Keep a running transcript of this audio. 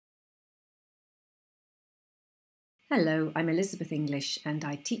Hello, I'm Elizabeth English and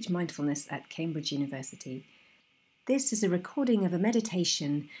I teach mindfulness at Cambridge University. This is a recording of a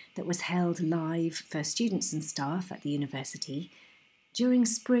meditation that was held live for students and staff at the university during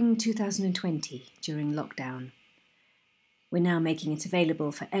spring 2020, during lockdown. We're now making it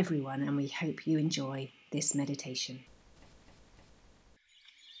available for everyone and we hope you enjoy this meditation.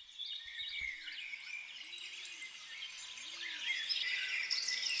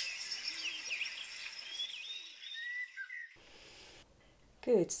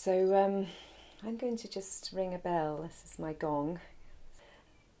 Good, so I'm going to just ring a bell. This is my gong.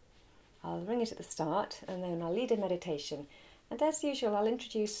 I'll ring it at the start and then I'll lead a meditation. And as usual, I'll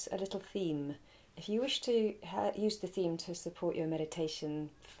introduce a little theme. If you wish to use the theme to support your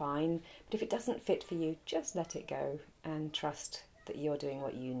meditation, fine. But if it doesn't fit for you, just let it go and trust that you're doing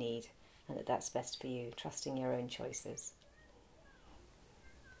what you need and that that's best for you, trusting your own choices.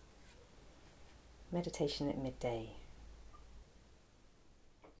 Meditation at midday.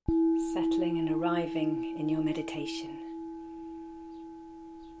 Settling and arriving in your meditation.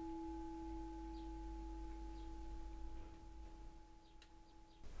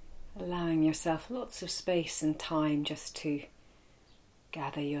 Allowing yourself lots of space and time just to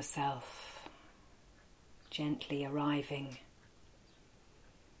gather yourself, gently arriving,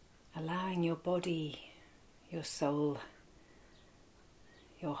 allowing your body, your soul,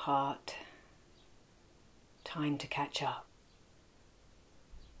 your heart, time to catch up.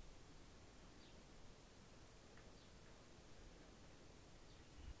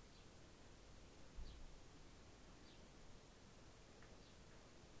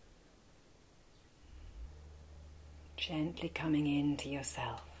 Gently coming into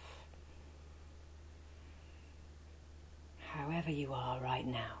yourself, however you are right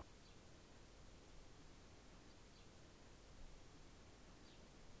now.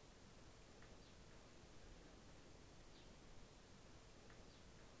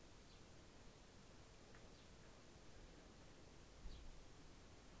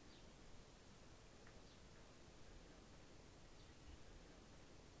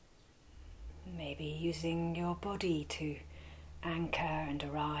 Maybe using your body to anchor and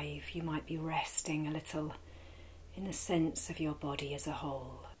arrive, you might be resting a little in the sense of your body as a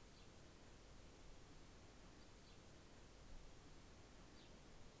whole.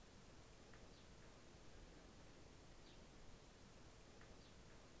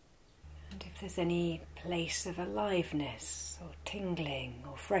 And if there's any place of aliveness or tingling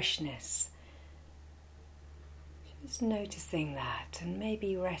or freshness, just noticing that and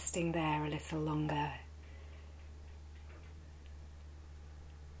maybe resting there a little longer.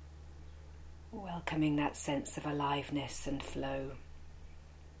 Welcoming that sense of aliveness and flow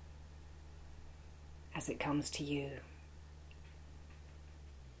as it comes to you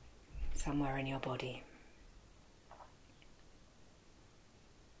somewhere in your body.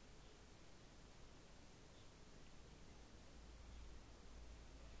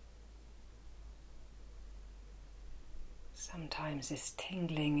 Sometimes this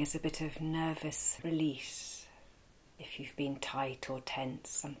tingling is a bit of nervous release. If you've been tight or tense,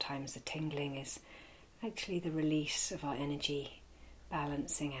 sometimes the tingling is actually the release of our energy,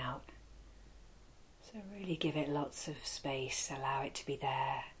 balancing out. So really give it lots of space, allow it to be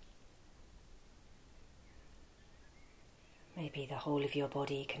there. Maybe the whole of your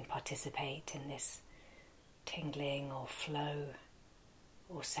body can participate in this tingling or flow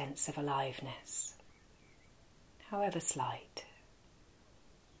or sense of aliveness, however slight.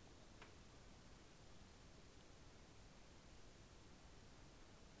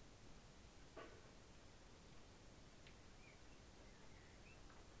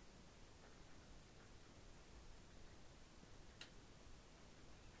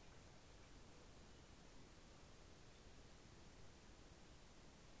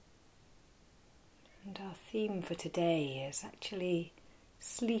 And our theme for today is actually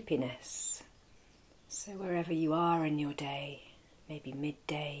sleepiness. So wherever you are in your day, maybe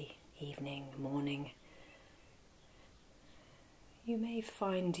midday, evening, morning, you may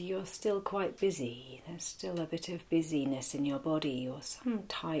find you're still quite busy. There's still a bit of busyness in your body or some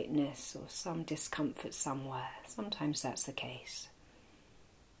tightness or some discomfort somewhere. Sometimes that's the case.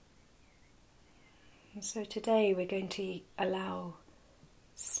 And so today we're going to allow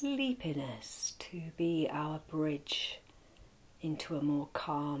sleepiness to be our bridge into a more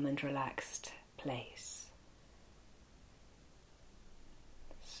calm and relaxed place.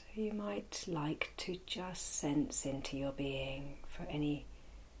 So you might like to just sense into your being for any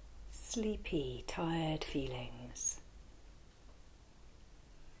sleepy, tired feelings.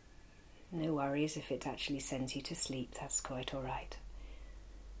 No worries if it actually sends you to sleep, that's quite all right.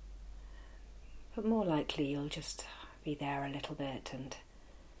 But more likely you'll just be there a little bit and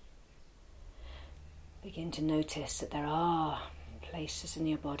begin to notice that there are places in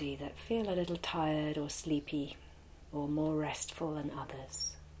your body that feel a little tired or sleepy or more restful than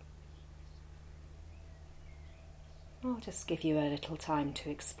others. I'll just give you a little time to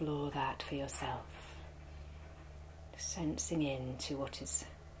explore that for yourself, sensing into what is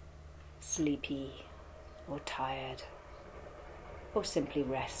sleepy or tired or simply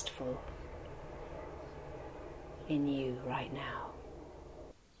restful in you right now.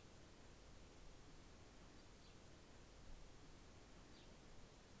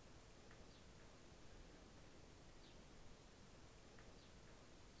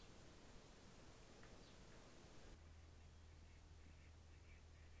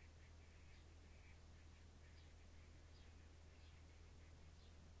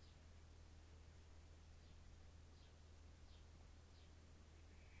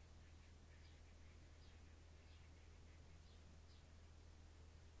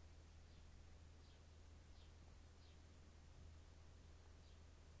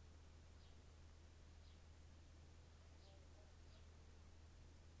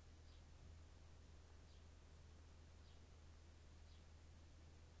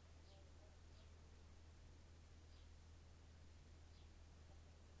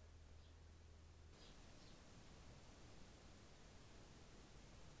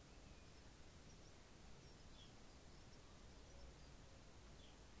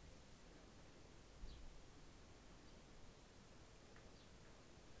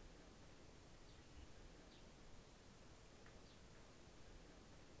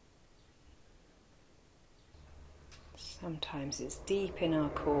 Sometimes it's deep in our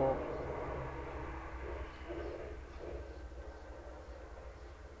core.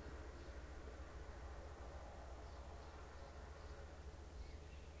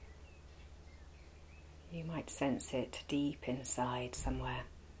 You might sense it deep inside somewhere.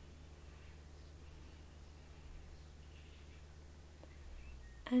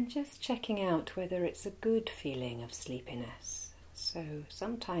 And just checking out whether it's a good feeling of sleepiness. So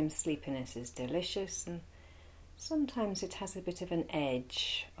sometimes sleepiness is delicious and sometimes it has a bit of an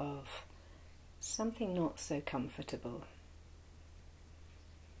edge of something not so comfortable.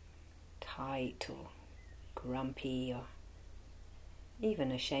 Tight or grumpy or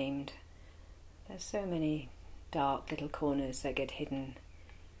even ashamed. There's so many dark little corners that get hidden,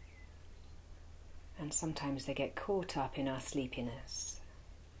 and sometimes they get caught up in our sleepiness.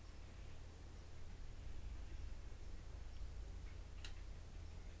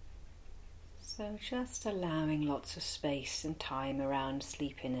 So just allowing lots of space and time around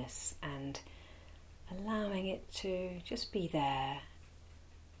sleepiness and allowing it to just be there.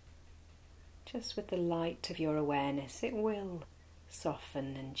 Just with the light of your awareness, it will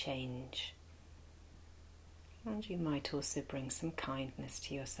soften and change. And you might also bring some kindness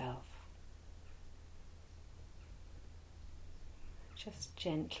to yourself. Just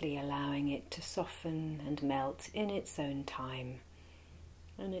gently allowing it to soften and melt in its own time,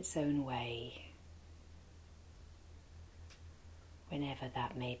 in its own way, whenever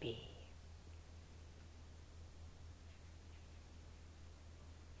that may be.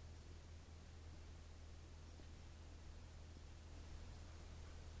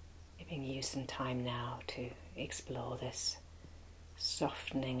 Giving you some time now to explore this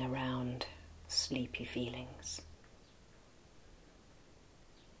softening around sleepy feelings.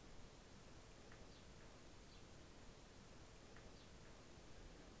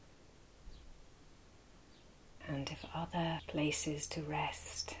 And if other places to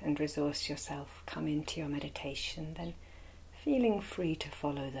rest and resource yourself come into your meditation, then feeling free to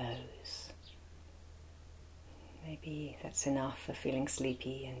follow those. Maybe that's enough for feeling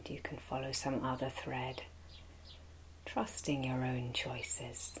sleepy and you can follow some other thread, trusting your own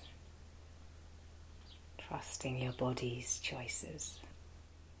choices, trusting your body's choices.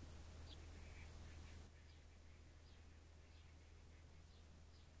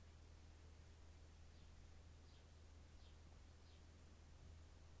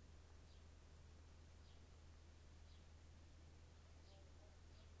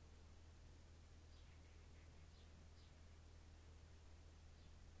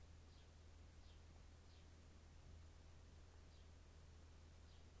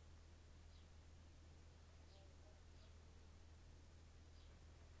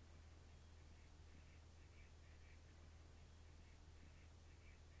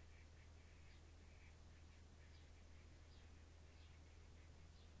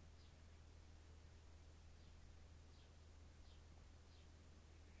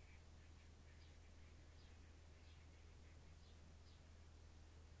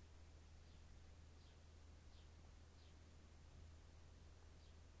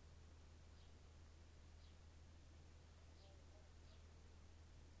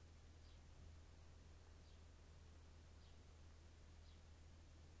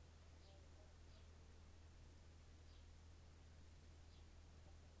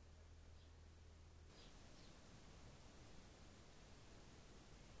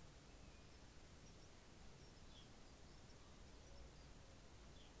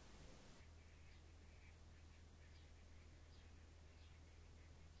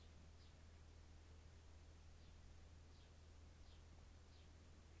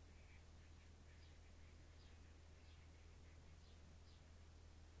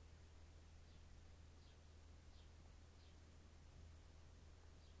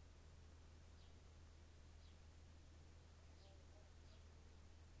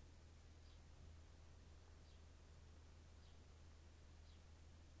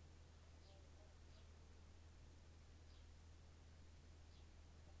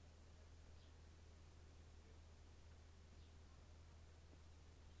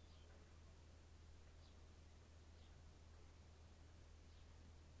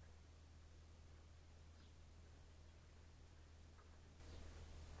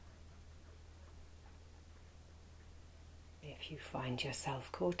 If you find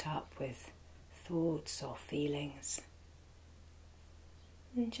yourself caught up with thoughts or feelings,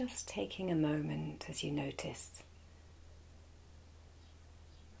 and just taking a moment as you notice,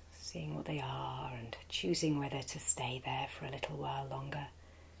 seeing what they are and choosing whether to stay there for a little while longer,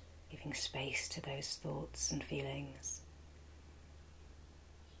 giving space to those thoughts and feelings.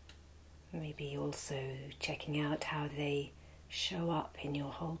 Maybe also checking out how they show up in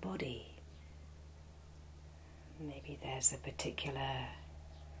your whole body. Maybe there's a particular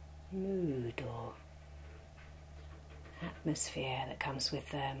mood or atmosphere that comes with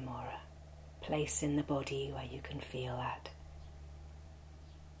them, or a place in the body where you can feel that.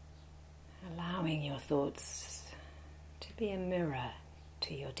 Allowing your thoughts to be a mirror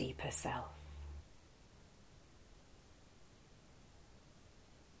to your deeper self.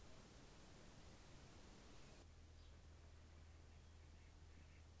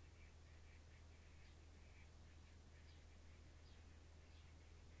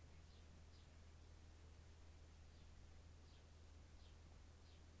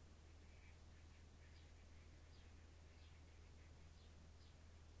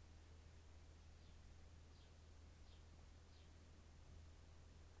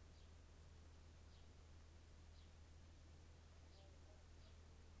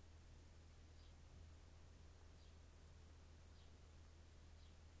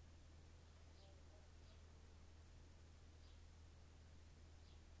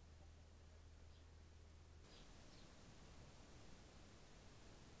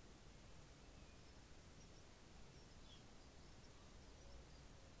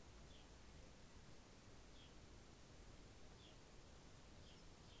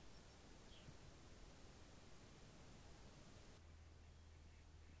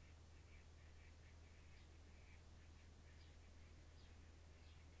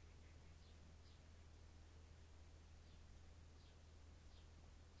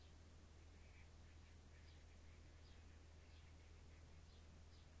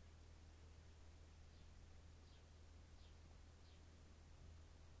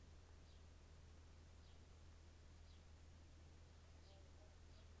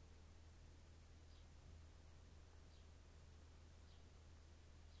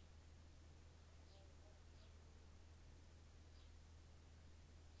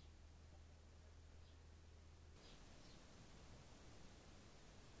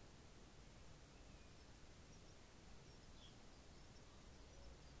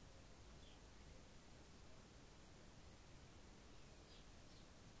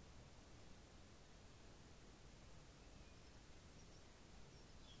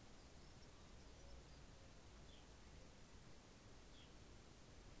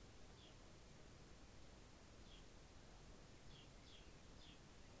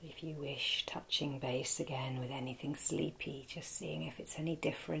 If you wish, touching base again with anything sleepy, just seeing if it's any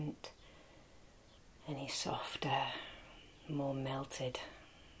different, any softer, more melted,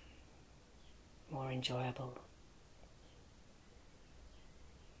 more enjoyable,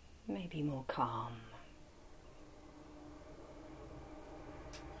 maybe more calm.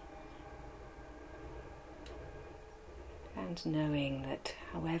 And knowing that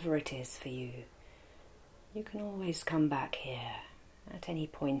however it is for you, you can always come back here. At any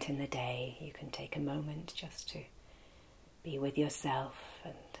point in the day, you can take a moment just to be with yourself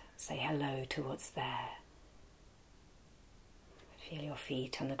and say hello to what's there. Feel your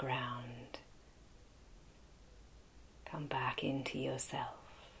feet on the ground. Come back into yourself.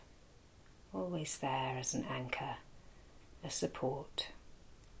 Always there as an anchor, a support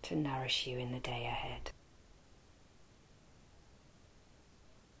to nourish you in the day ahead.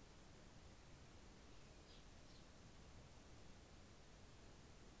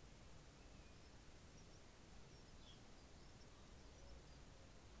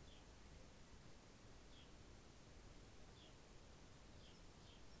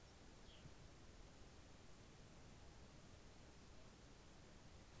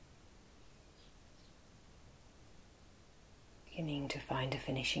 Beginning to find a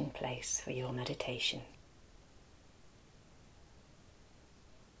finishing place for your meditation.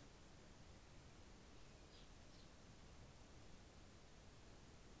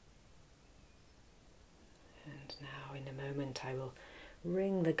 And now in a moment I will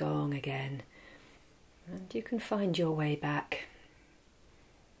ring the gong again, and you can find your way back,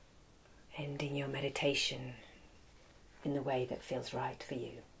 ending your meditation in the way that feels right for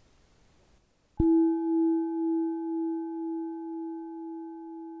you.